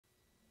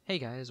Hey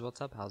guys,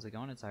 what's up? How's it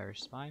going? It's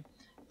Irish Spy.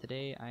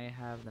 Today I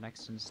have the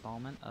next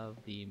installment of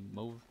the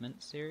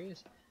Movement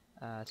series.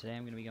 Today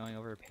I'm going to be going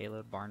over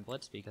Payload Barn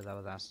Blitz because I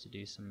was asked to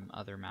do some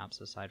other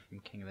maps aside from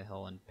King of the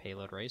Hill and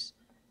Payload Race.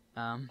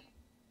 I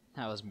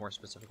was more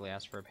specifically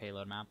asked for a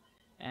payload map,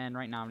 and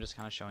right now I'm just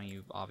kind of showing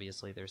you,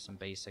 obviously there's some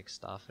basic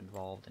stuff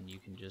involved and you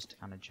can just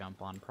kind of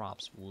jump on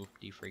props,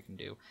 whoop-de-freaking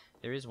do.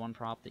 There is one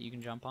prop that you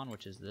can jump on,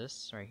 which is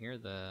this right here,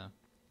 the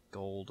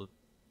gold,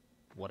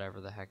 whatever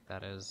the heck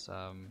that is.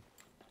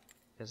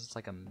 It's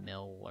like a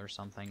mill or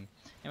something.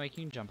 Anyway,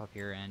 you can jump up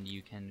here and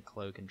you can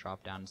cloak and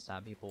drop down and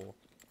stab people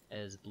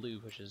as blue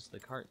pushes the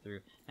cart through.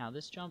 Now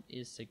this jump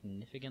is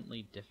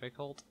significantly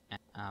difficult,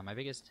 and my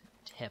biggest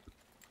tip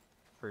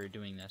for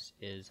doing this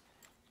is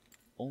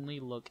only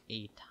look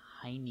a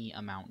tiny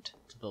amount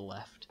to the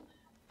left.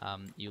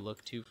 You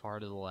look too far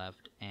to the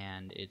left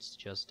and it's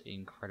just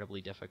incredibly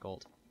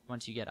difficult.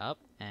 Once you get up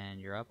and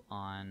you're up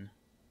on...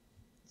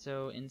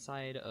 So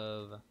inside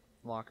of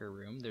locker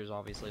room, there's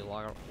obviously a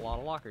lot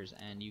of lockers,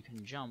 and you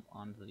can jump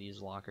onto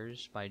these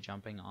lockers by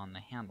jumping on the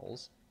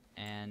handles,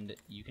 and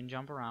you can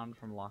jump around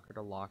from locker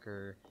to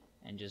locker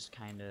and just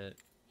kind of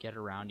get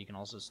around. You can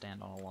also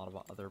stand on a lot of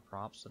other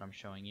props that I'm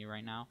showing you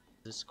right now.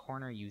 This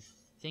corner, you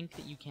think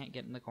that you can't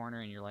get in the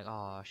corner and you're like,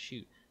 oh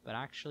shoot, but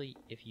actually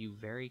if you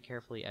very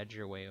carefully edge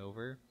your way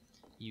over,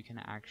 you can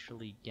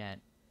actually get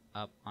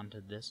up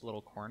onto this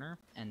little corner,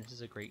 and this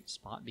is a great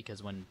spot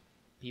because when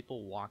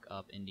people walk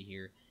up into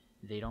here,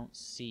 they don't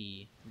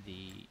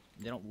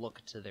look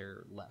to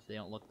their left, they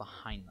don't look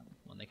behind them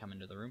when they come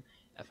into the room.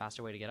 A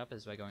faster way to get up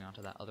is by going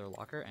onto that other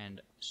locker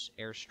and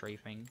air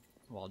strafing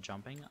while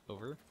jumping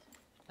over,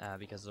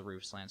 because the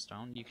roof's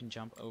sandstone. You can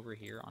jump over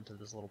here onto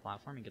this little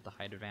platform and get the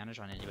height advantage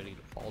on anybody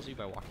that follows you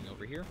by walking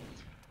over here.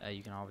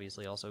 You can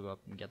obviously also go up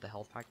and get the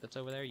health pack that's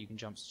over there. You can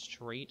jump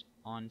straight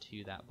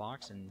onto that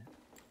box and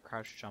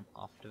crouch jump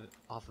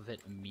off of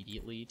it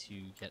immediately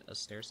to get a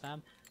stair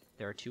stab.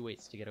 There are two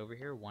ways to get over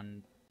here.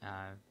 One,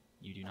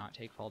 you do not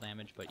take fall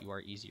damage, but you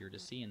are easier to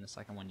see, and the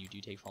second one you do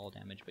take fall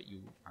damage, but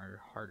you are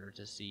harder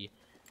to see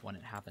when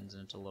it happens,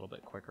 and it's a little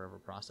bit quicker of a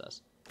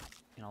process.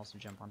 You can also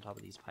jump on top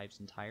of these pipes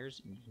and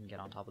tires, and you can get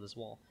on top of this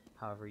wall.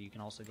 However, you can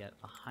also get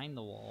behind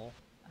the wall.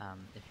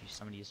 If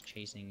somebody is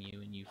chasing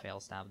you and you fail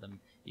stab them,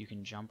 you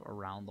can jump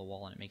around the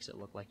wall, and it makes it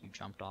look like you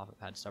jumped off.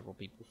 I've had several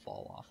people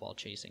fall off while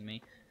chasing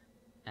me.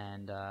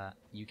 And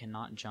you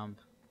cannot jump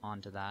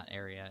onto that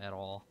area at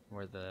all,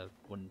 where the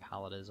wooden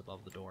pallet is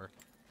above the door.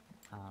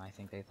 I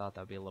think they thought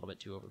that would be a little bit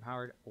too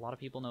overpowered. A lot of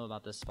people know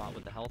about this spot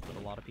with the health, but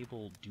a lot of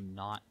people do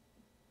not.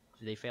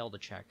 They fail to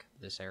check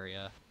this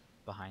area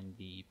behind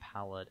the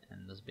pallet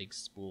and those big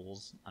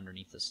spools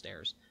underneath the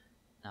stairs.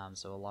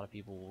 So a lot of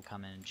people will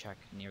come in and check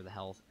near the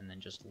health and then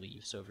just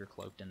leave. So if you're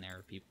cloaked in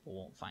there, people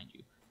won't find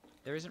you.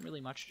 There isn't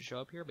really much to show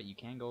up here, but you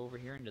can go over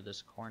here into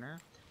this corner.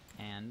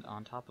 And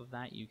on top of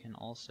that, you can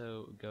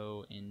also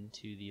go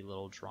into the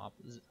little drop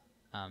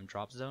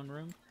zone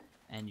room,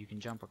 and you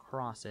can jump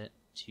across it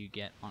to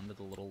get onto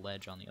the little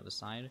ledge on the other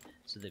side,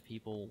 so that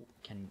people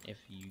can, if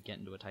you get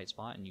into a tight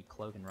spot and you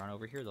cloak and run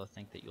over here, they'll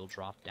think that you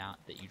drop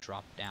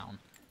down,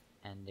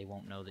 and they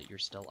won't know that you're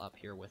still up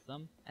here with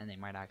them, and they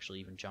might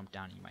actually even jump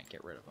down and you might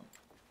get rid of them.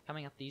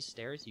 Coming up these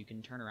stairs, you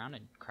can turn around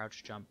and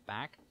crouch jump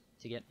back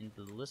to get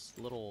into this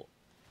little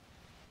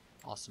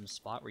awesome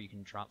spot where you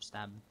can drop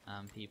stab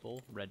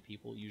people, red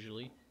people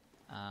usually.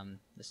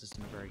 This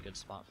isn't a very good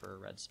spot for a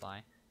red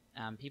spy.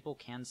 People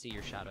can see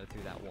your shadow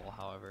through that wall,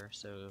 however,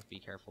 so be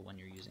careful when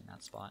you're using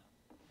that spot.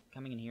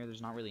 Coming in here,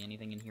 there's not really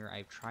anything in here.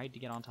 I've tried to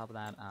get on top of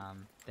that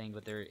thing,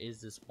 but there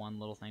is this one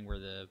little thing where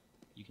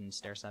you can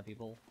stair stab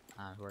people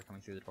who are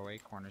coming through the doorway,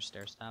 corner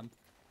stair stab.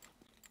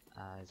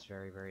 It's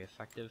very, very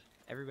effective.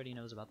 Everybody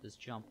knows about this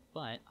jump,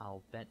 but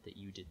I'll bet that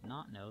you did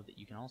not know that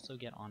you can also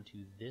get onto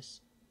this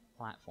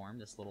platform,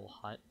 this little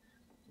hut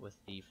with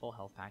the full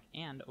health pack,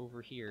 and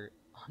over here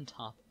on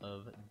top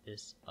of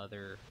this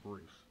other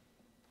roof.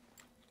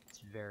 It's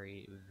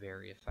very,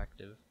 very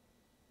effective,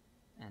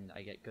 and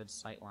I get good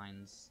sight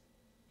lines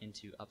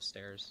into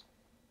upstairs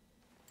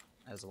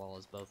as well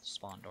as both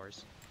spawn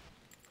doors.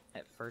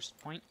 At first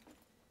point,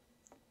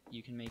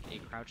 you can make a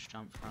crouch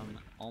jump from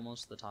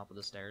almost the top of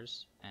the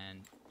stairs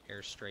and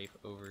air strafe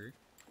over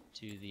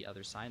to the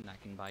other side, and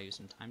that can buy you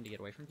some time to get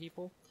away from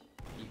people.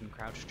 You can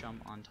crouch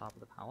jump on top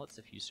of the pallets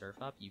if you surf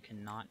up. You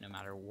cannot, no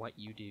matter what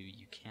you do,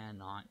 you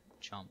cannot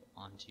jump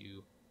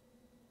onto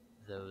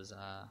those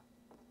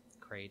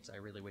crates. I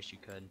really wish you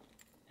could.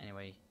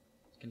 Anyway,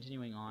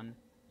 continuing on,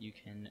 you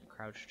can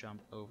crouch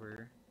jump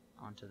over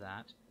onto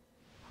that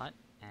hut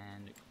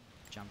and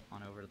jump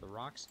on over to the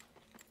rocks.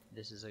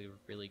 This is a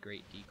really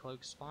great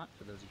decloak spot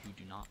for those of you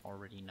who do not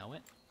already know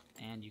it,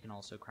 and you can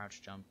also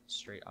crouch jump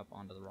straight up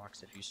onto the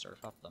rocks if you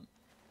surf up them.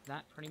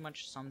 That pretty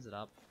much sums it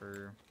up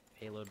for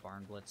Payload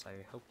Barn Blitz.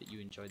 I hope that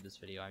you enjoyed this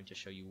video. I just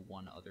show you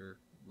one other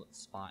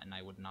spot, and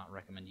I would not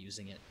recommend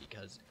using it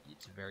because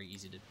it's very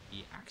easy to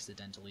be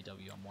accidentally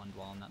WM1'd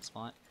while in that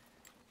spot.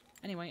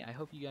 Anyway, I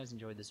hope you guys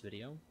enjoyed this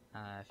video.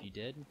 If you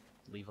did,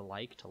 leave a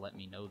like to let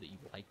me know that you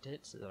liked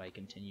it so that I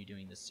continue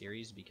doing this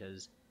series,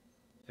 because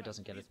it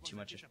doesn't get too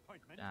much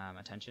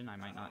attention, I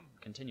might not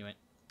continue it.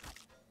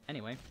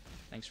 Anyway,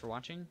 thanks for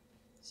watching.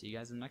 See you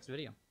guys in the next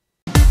video.